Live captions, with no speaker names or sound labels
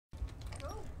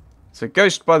It's a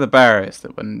ghost by the barriers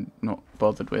that we're not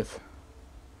bothered with.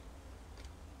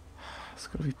 It's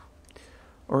got to be...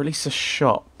 Or at least a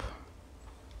shop.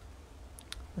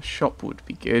 A shop would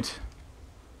be good.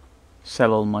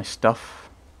 Sell all my stuff.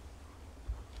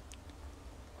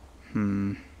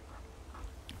 Hmm.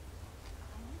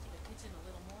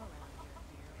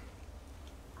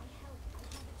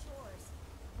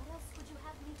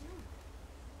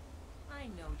 I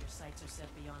know your sights are set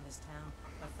beyond this town,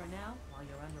 but for now, while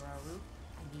you're under our roof,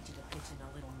 I need you to pitch in a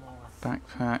little more.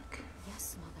 Backpack.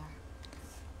 Yes, Mother.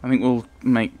 I think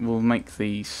we'll make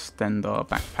the Stendar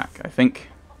backpack, I think.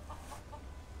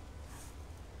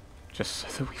 Just so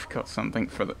that we've got something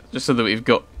for the... Just so that we've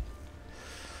got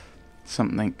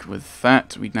something with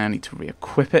that. We now need to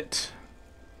re-equip it.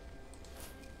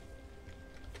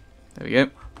 There we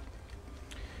go.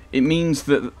 It means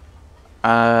that...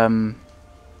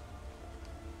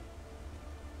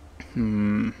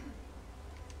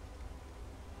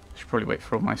 Should probably wait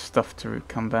for all my stuff to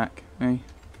come back, eh?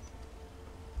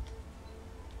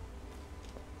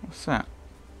 What's that?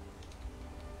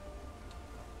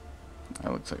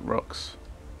 That looks like rocks.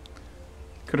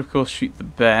 Could of course shoot the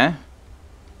bear.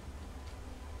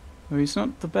 Oh, he's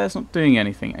not. The bear's not doing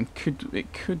anything, and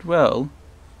it could well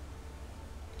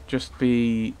just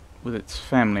be with its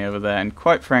family over there. And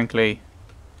quite frankly,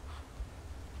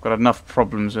 I've got enough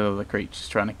problems with other creatures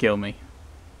trying to kill me.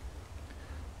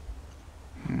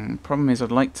 Problem is,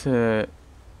 I'd like to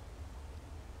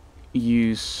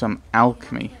use some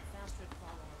alchemy.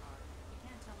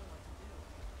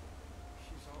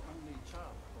 She's our only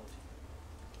child, Lord.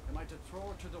 Am I to throw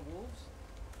her to the wolves?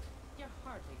 You're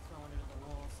hardly throwing her to the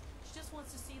wolves. She just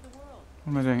wants to see the world.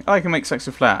 What am I doing? Oh, I can make sex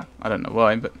with flour. I don't know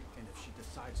why, but... And if she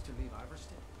decides to leave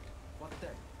Iverstead, what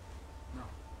then? No.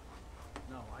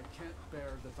 No, I can't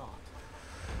bear the thought.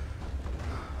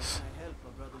 Can I help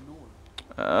my brother Noel?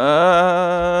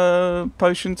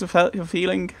 Potions of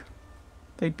healing.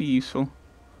 They'd be useful.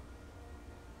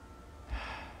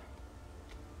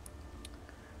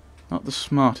 Not the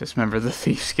smartest member of the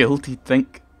Thieves Guild, you'd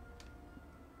think.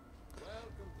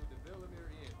 Welcome to the Villamere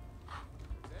Inn.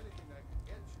 If there's anything I can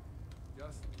get you,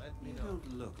 just let me know.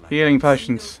 Healing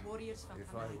potions.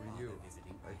 If I were you,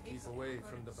 I'd keep away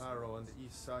from the barrow on the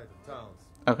east side of town.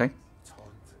 Okay. It's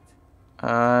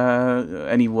haunted.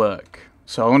 Any work.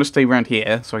 So I want to stay around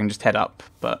here, so I can just head up,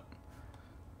 but...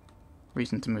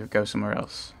 Reason to go somewhere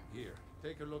else. Here,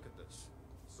 take a look at this.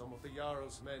 Some of the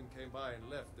Jarl's men came by and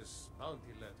left this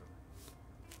bounty letter.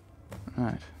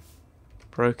 Right.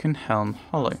 Broken Helm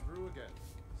Hollow. Through again.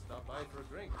 Stop by for a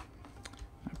drink.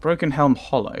 Broken Helm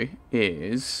Hollow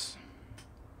is...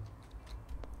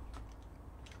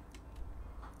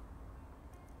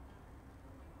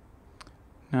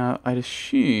 Now, I'd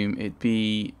assume it'd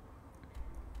be...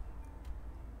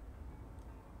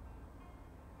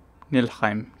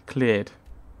 Nilheim, cleared.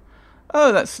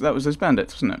 Oh, that was those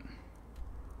bandits, wasn't it?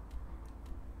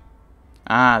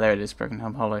 Ah, there it is, Broken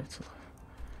Helm Hollow. It's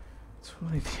all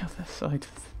the other side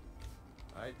of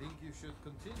I think you should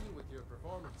continue with your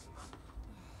performances.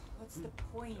 What's the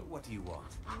point? What do you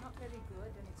want? I'm not very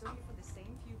good, and it's only for the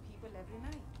same few people every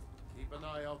night. Keep an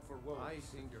eye out for wolves. I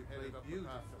think you're you headed played up the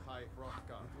path to High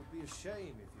Hrothgar. It would be a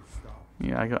shame if you stopped.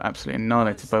 Yeah, I got absolutely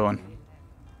annihilated by one.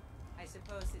 I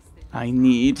suppose it's the I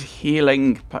need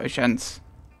healing potions.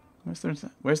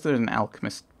 Where's there an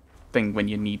alchemist thing when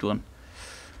you need one?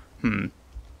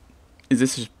 Is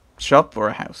this a shop or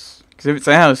a house? Because if it's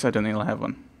a house, I don't think I'll have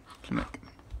one. Clinic.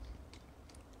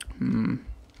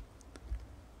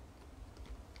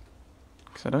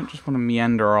 Because I don't just want to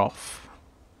meander off.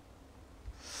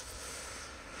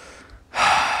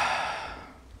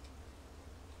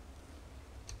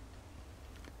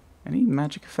 Any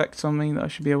magic effects on me that I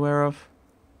should be aware of?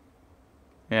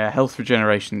 Yeah, health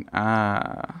regeneration.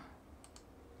 Ah.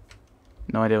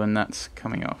 No idea when that's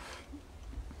coming off.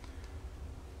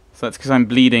 So that's because I'm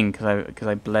bleeding, because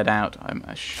I bled out, I'm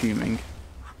assuming.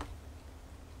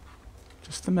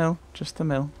 Just the mill, just the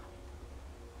mill.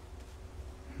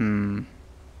 I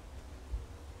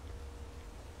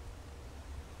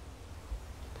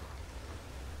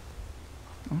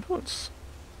wonder what's...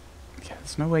 Yeah,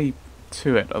 there's no way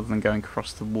to it other than going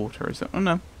across the water, is there? Oh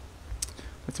no.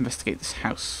 Let's investigate this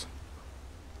house.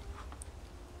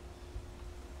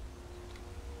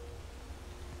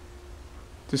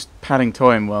 Just padding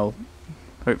time while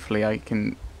hopefully I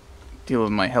can deal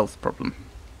with my health problem.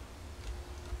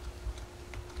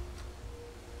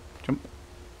 Jump.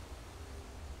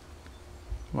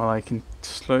 While I can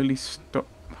slowly stop,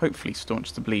 hopefully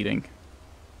staunch the bleeding.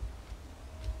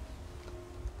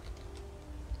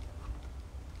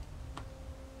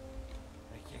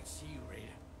 I can't see you, Raider.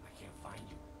 I can't find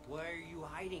you. Where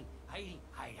hiding. Hide.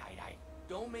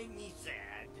 Don't make me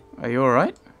sad. Are you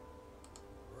alright?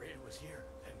 Rita was here,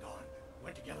 then gone.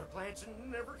 Went to gather plants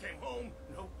and never came home.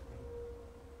 Nope.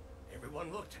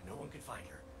 Everyone looked, no one could find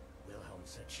her. Wilhelm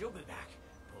said she'll be back.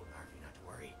 Told Harvey not to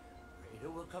worry.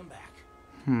 Rita will come back.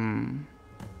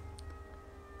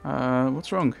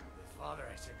 What's wrong? With Father,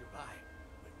 I said goodbye.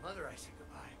 With Mother, I said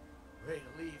goodbye. Rita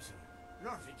leaves, and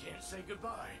Narvi can't say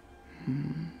goodbye.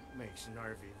 Makes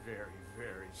Narvi very,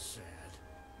 very sad.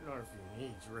 Narvi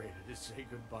needs Rita to say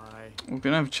goodbye. We're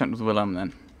going to have a chat with Willem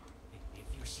then. If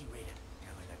you see Rita,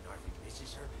 tell her that Narvi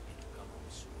misses her and to come home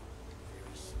soon.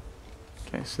 Very soon.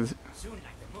 Okay, so, Soon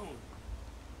like the moon.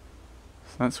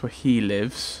 so that's where he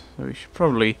lives. So we should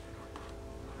probably...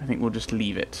 I think we'll just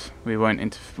leave it. We won't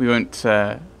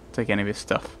take any of his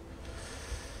stuff.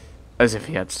 As if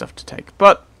he had stuff to take.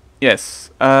 But, yes.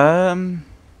 Jump.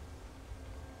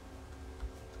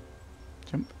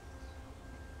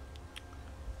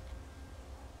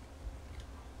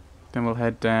 Then we'll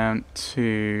head down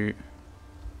to...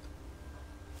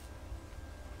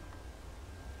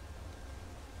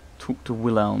 Talk to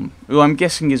Wilhelm, who I'm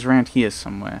guessing is around here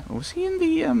somewhere. Or was he in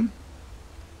the, Those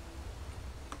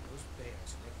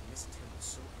bears make Miss Temple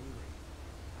so angry.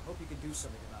 I hope you can do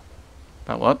something about them.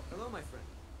 About what? Hello, my friend.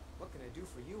 What can I do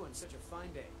for you on such a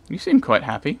fine day? You seem quite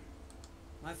happy.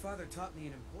 My father taught me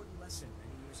an important lesson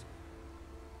many years ago.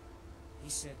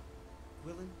 He said,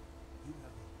 Willem, you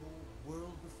have the whole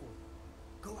world before you.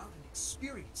 Go out and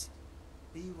experience it.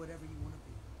 Be whatever you want to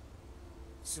be.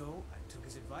 So I took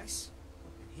his advice,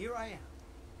 and here I am.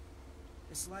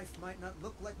 This life might not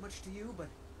look like much to you, but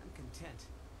I'm content.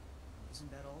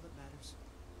 Isn't that all that matters?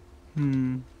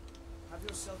 Have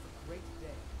yourself a great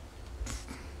day.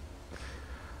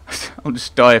 I'll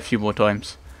just die a few more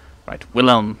times. Right,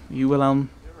 Wilhelm. You Wilhelm?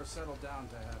 Never settle down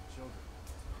to have children.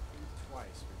 Think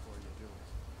twice before you do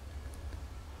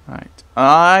it.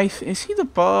 Right. Is he the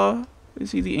bar?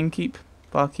 Is he the innkeep?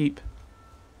 Barkeep?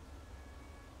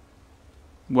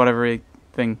 Whatever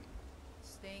thing.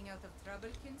 Staying out of trouble,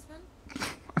 kinsman?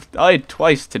 I've died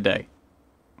twice today.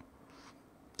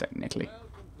 Technically.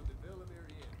 Welcome to the Villamere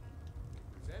Inn.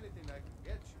 If there's anything I can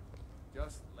get you,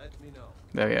 just let me know.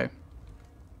 There we go.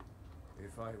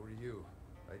 If I were you,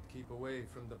 I'd keep away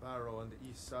from the barrow on the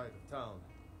east side of town.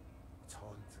 It's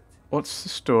haunted. What's the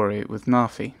story with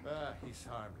Narfi? He's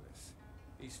harmless.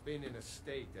 He's been in a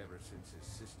state ever since his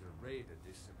sister Rada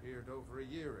disappeared over a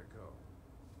year ago.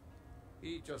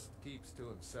 He just keeps to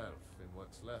himself in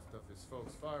what's left of his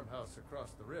folks' farmhouse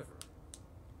across the river.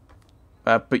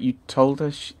 But you told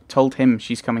him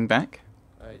she's coming back?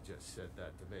 I just said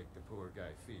that to make the poor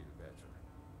guy feel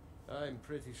better. I'm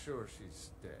pretty sure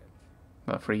she's dead.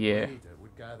 Well, for a year. Rada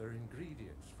would gather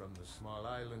ingredients from the small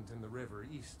island in the river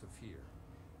east of here.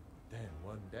 Then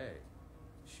one day,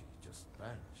 she just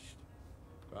vanished.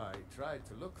 I tried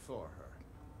to look for her,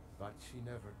 but she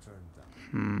never turned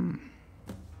up.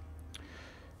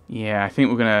 Yeah, I think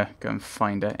we're gonna go and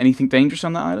find her. Anything dangerous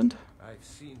on that island? I've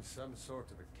seen some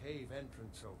sort of a cave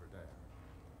entrance over there.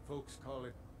 Folks call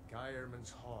it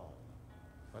Geierman's Hall,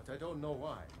 but I don't know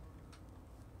why.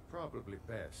 Probably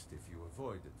best if you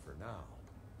avoid it for now.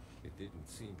 It didn't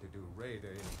seem to do Rada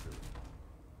into.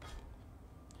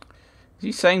 Is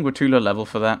he saying we're too low level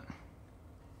for that?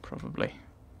 Probably.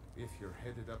 If you're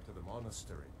headed up to the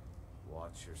monastery,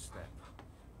 watch your step.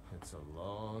 It's a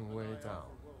long way down.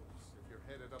 If you're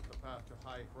headed up the path to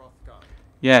High Hrothgar.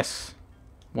 Yes.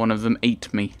 One of them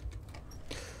ate me.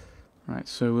 Right,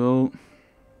 so we'll...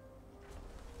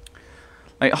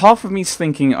 Like, half of me's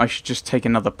thinking I should just take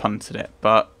another punt at it,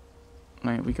 but...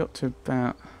 Like, we got to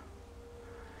about...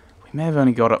 We may have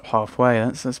only got up halfway.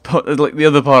 That's part, like, the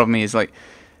other part of me is like...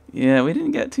 Yeah, we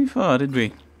didn't get too far, did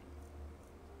we?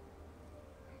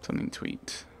 Something to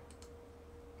eat.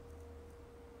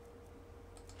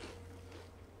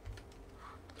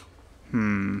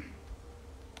 Don't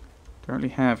really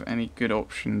have any good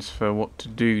options for what to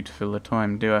do to fill the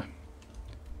time, do I?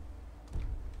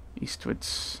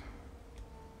 Eastwards.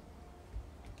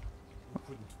 You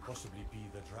couldn't possibly be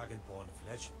the Dragonborn of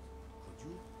legend, could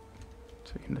you?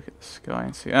 So we can look at the sky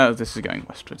and see. Oh, this is going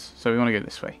westwards. So we want to go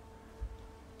this way.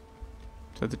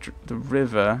 So the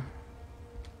river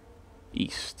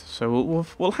east. So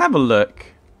we'll have a look.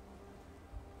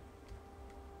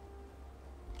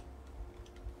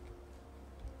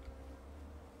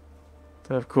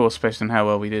 So of course, based on how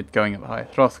well we did going up High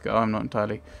Hrothgar, I'm not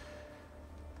entirely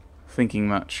thinking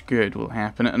much good will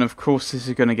happen. And of course, this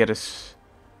is going to get us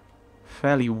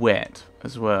fairly wet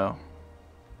as well.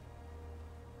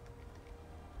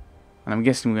 And I'm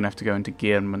guessing we're going to have to go into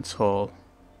Geirmund's Hall.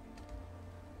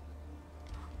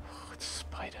 Oh, it's a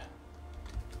spider.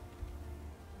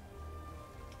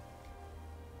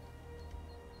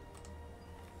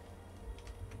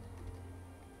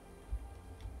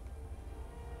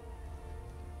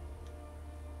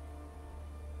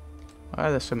 Why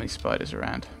are there so many spiders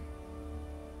around?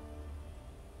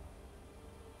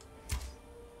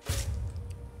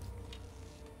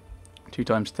 Two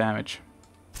times damage.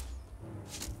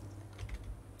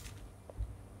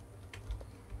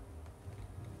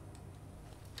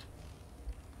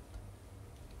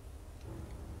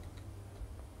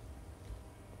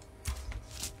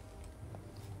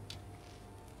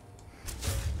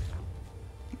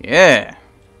 Yeah!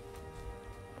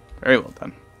 Very well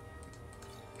done.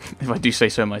 If I do say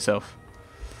so myself.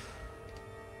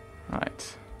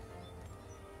 Right.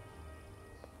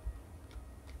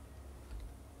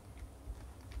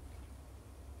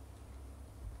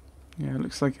 Yeah, it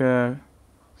looks like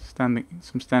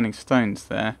some standing stones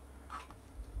there.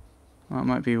 That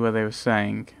might be where they were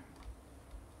saying.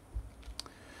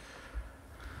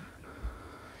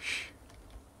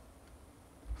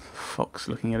 Fox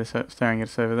looking at us, staring at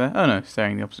us over there. Oh no,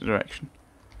 staring in the opposite direction.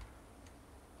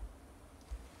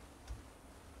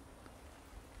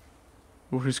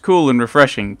 Which is cool and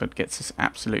refreshing, but gets us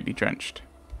absolutely drenched.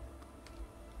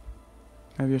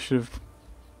 Maybe I should have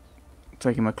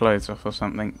taken my clothes off or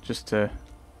something, just to...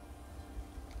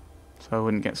 so I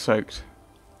wouldn't get soaked.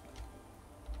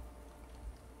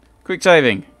 Quick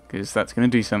saving, because that's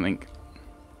going to do something.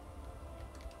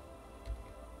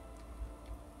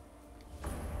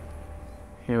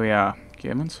 Here we are,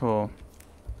 Gearman's Hall.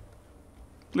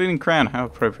 Bleeding Crown, how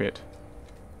appropriate.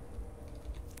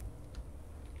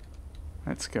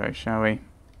 Let's go, shall we?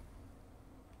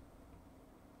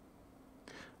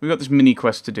 We've got this mini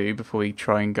quest to do before we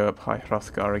try and go up High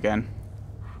Hrothgar again.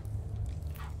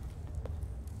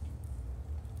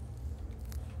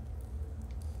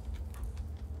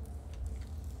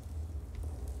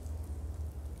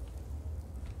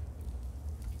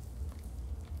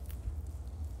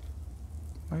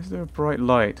 Why is there a bright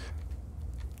light?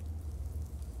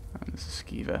 Oh, there's a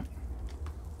skeever.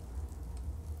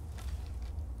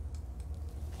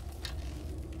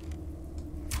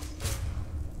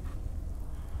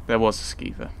 There was a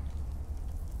skeever.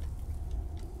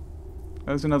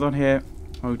 There's another one here.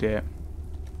 Oh dear.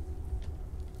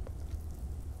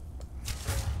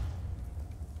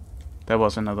 There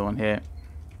was another one here.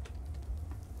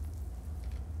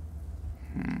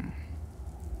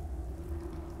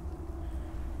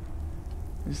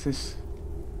 Is this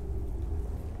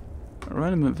a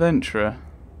random adventurer?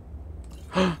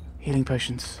 Healing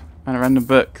potions. And a random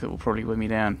book that will probably weigh me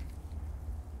down.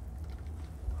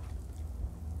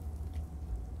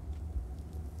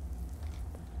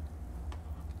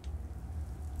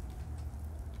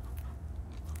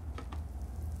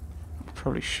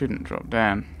 Probably shouldn't drop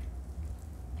down.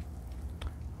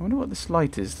 I wonder what this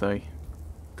light is though.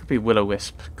 Could be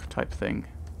will-o-wisp type thing.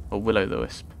 Or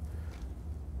will-o'-the-wisp.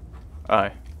 Oh.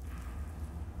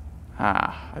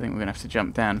 Ah, I think we're going to have to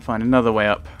jump down and find another way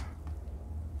up.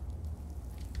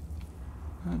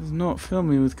 That does not fill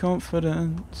me with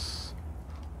confidence.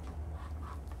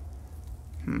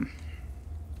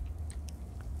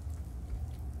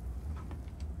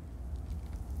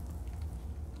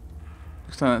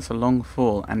 Looks like that's a long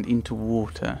fall and into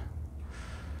water.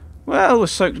 Well, we're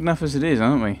soaked enough as it is,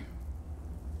 aren't we?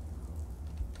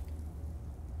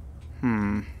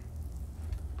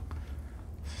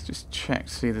 Let's just check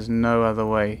to see there's no other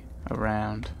way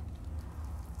around.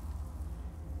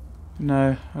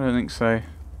 No, I don't think so.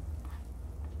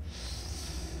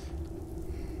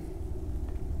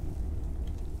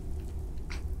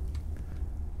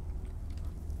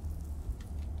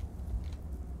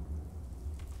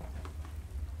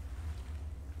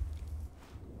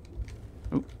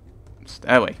 Oh,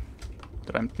 stairway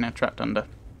that I'm now trapped under.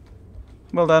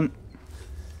 Well done.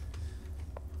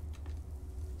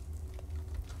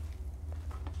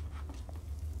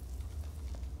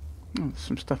 Oh, there's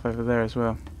some stuff over there as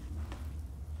well.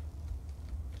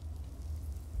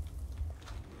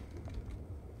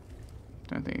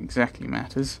 Don't think it exactly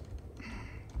matters.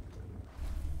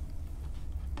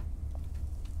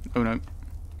 Oh no.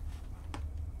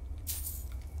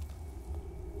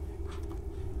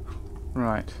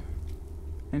 Right.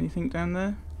 Anything down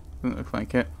there? Doesn't look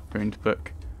like it. Ruined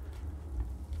book.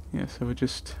 Yeah, so we're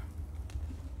just...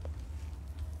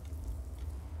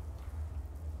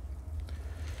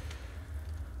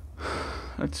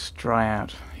 Let's dry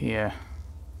out here.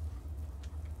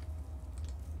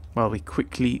 While we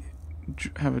quickly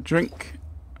have a drink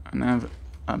and have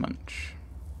a munch.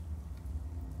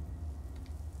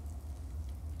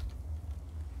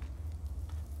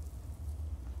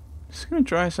 Is it going to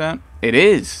dry us out? It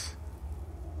is!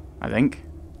 I think.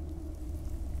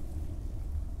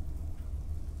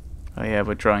 Oh yeah,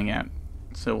 we're drying out.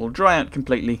 So we'll dry out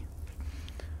completely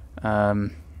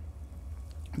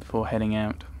before heading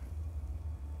out.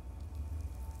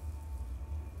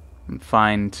 and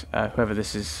find whoever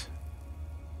this is.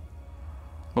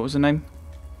 What was the name?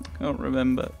 I can't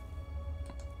remember.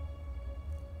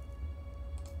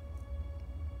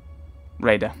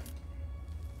 Raider.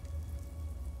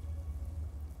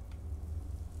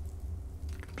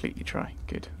 Completely try.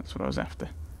 Good. That's what I was after.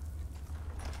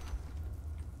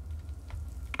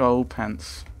 Oh,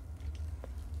 pants.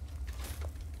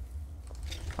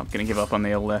 I'm gonna give up on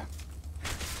the old there.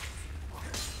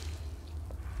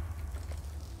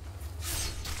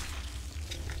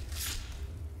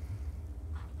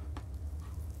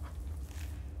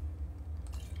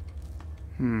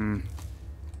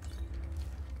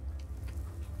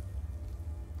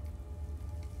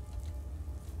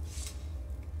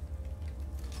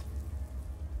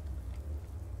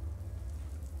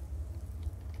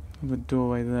 The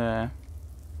doorway there.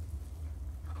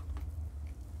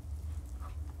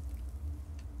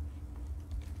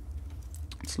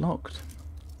 It's locked.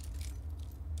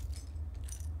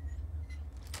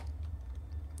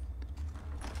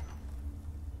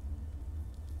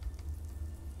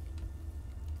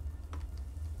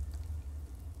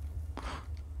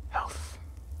 Health.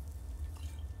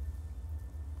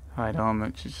 Hide armor,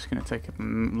 which is just going to take up a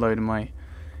load of my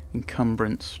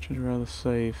encumbrance, which I'd rather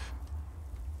save.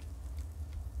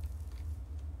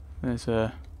 There's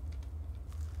a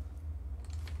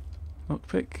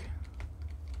lockpick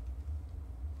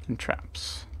and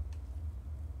traps.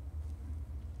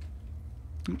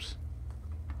 Oops.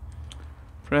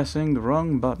 Pressing the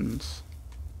wrong buttons.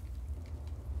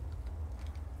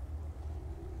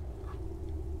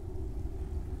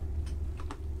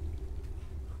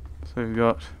 So we've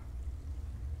got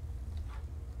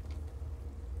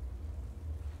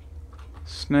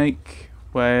snake,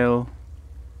 whale,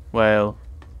 whale,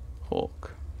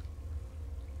 hawk.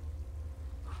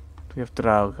 We have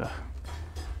Drauga.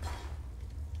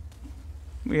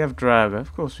 We have Drauga,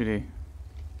 of course we do.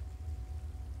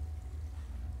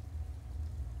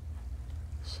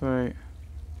 So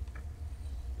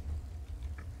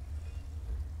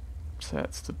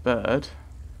that's the bird.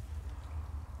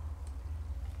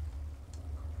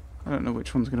 I don't know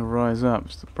which one's going to rise up,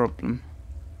 is the problem.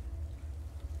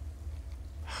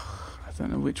 I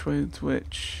don't know which way it's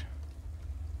which.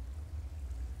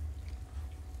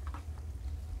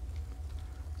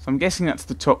 So I'm guessing that's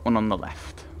the top one on the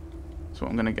left. That's what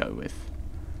I'm going to go with.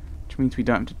 Which means we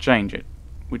don't have to change it,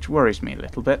 which worries me a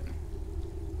little bit.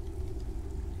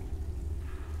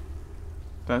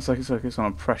 That's like it's on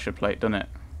a pressure plate, doesn't it?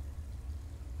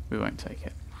 We won't take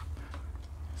it.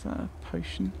 Is that a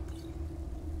potion?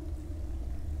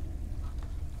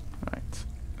 Right.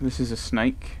 This is a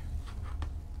snake.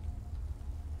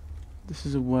 This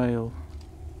is a whale.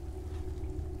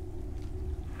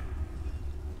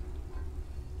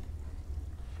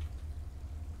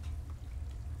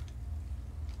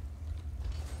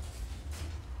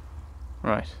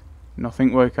 Right.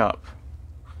 Nothing woke up.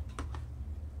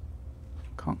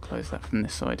 Can't close that from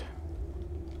this side.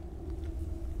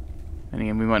 And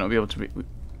again, we might not be able to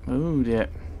oh dear.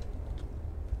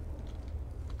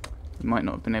 We might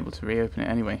not have been able to reopen it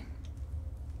anyway.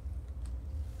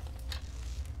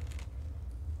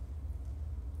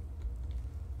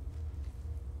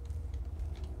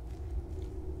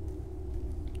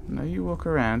 No, you walk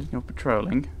around and you're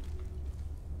patrolling.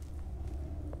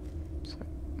 So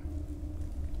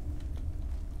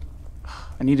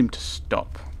I need him to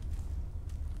stop,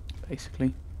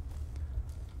 basically.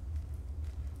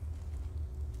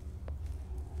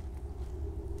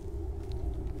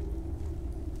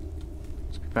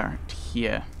 Let's go back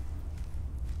here.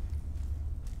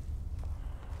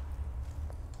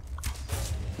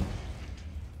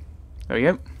 There we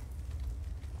go.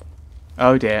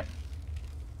 Oh dear.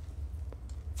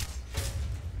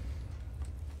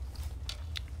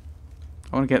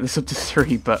 I want to get this up to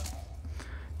 3, but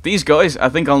these guys, I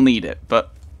think I'll need it,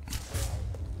 but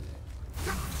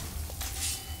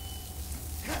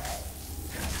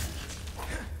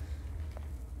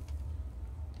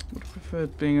would have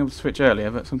preferred being able to switch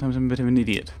earlier, but sometimes I'm a bit of an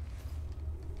idiot.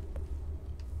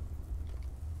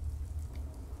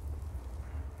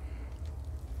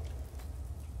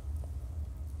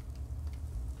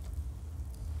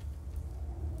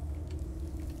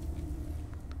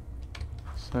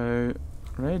 So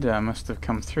Radar must have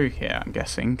come through here, I'm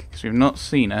guessing, because we've not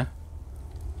seen her.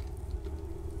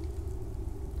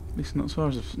 At least not as far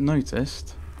as I've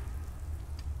noticed.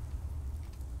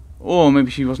 Or maybe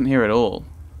she wasn't here at all.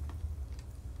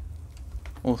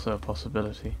 Also a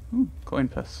possibility. Ooh, coin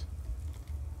purse.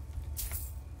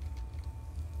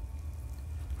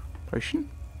 Potion?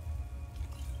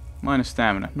 Minus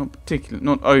stamina.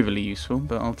 Not overly useful,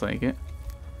 but I'll take it.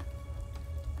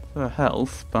 For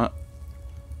health, but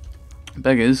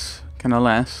Beggars can,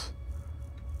 alas,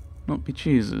 not be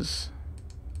choosers.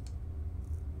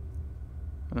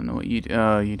 I don't know what you do.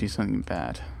 Oh, you do something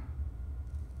bad.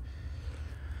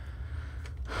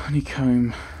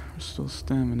 Honeycomb. Restore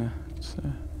stamina. So